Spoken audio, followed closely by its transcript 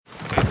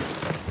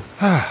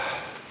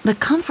The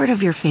comfort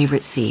of your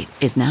favorite seat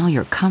is now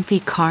your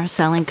comfy car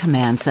selling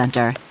command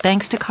center,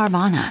 thanks to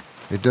Carvana.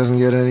 It doesn't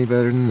get any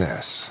better than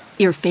this.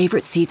 Your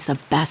favorite seat's the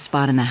best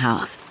spot in the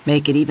house.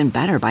 Make it even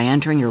better by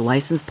entering your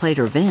license plate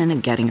or VIN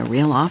and getting a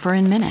real offer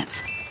in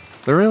minutes.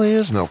 There really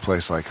is no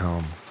place like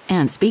home.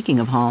 And speaking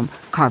of home,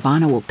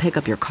 Carvana will pick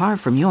up your car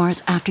from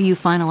yours after you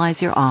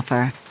finalize your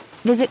offer.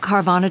 Visit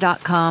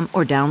Carvana.com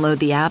or download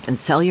the app and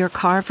sell your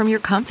car from your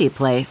comfy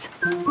place.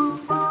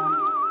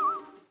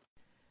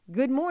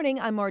 Good morning,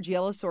 I'm Margie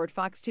Ellisor at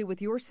Fox 2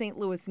 with your St.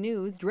 Louis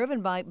news,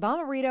 driven by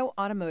Bomarito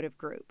Automotive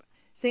Group.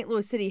 St.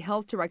 Louis City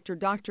Health Director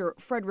Dr.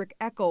 Frederick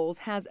Eccles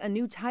has a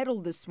new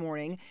title this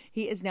morning.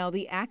 He is now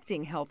the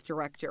acting health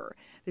director.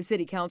 The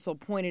city council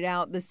pointed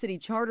out the city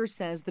charter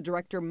says the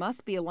director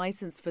must be a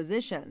licensed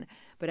physician,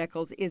 but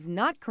Eccles is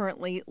not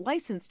currently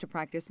licensed to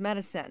practice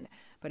medicine.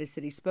 But a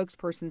city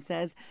spokesperson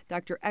says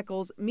Dr.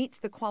 Eccles meets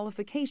the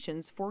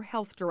qualifications for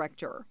health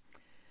director.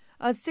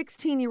 A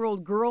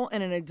 16-year-old girl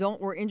and an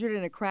adult were injured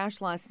in a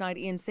crash last night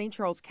in St.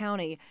 Charles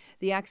County.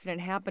 The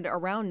accident happened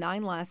around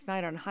 9 last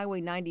night on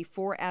Highway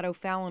 94 at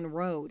O'Fallon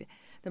Road.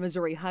 The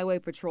Missouri Highway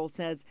Patrol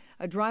says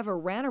a driver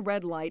ran a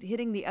red light,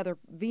 hitting the other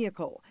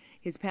vehicle.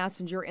 His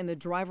passenger and the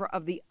driver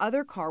of the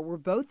other car were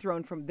both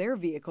thrown from their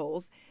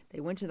vehicles.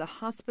 They went to the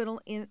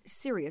hospital in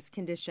serious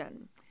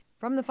condition.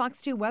 From the Fox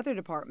 2 Weather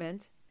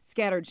Department,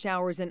 scattered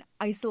showers and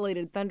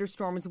isolated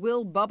thunderstorms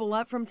will bubble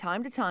up from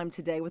time to time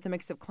today with a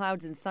mix of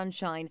clouds and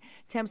sunshine.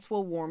 Temps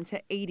will warm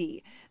to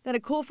 80. Then a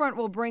cool front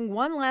will bring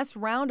one last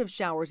round of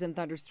showers and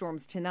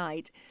thunderstorms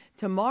tonight.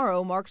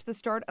 Tomorrow marks the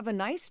start of a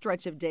nice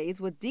stretch of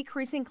days with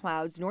decreasing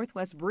clouds,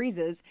 northwest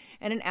breezes,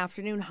 and an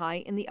afternoon high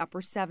in the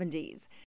upper 70s.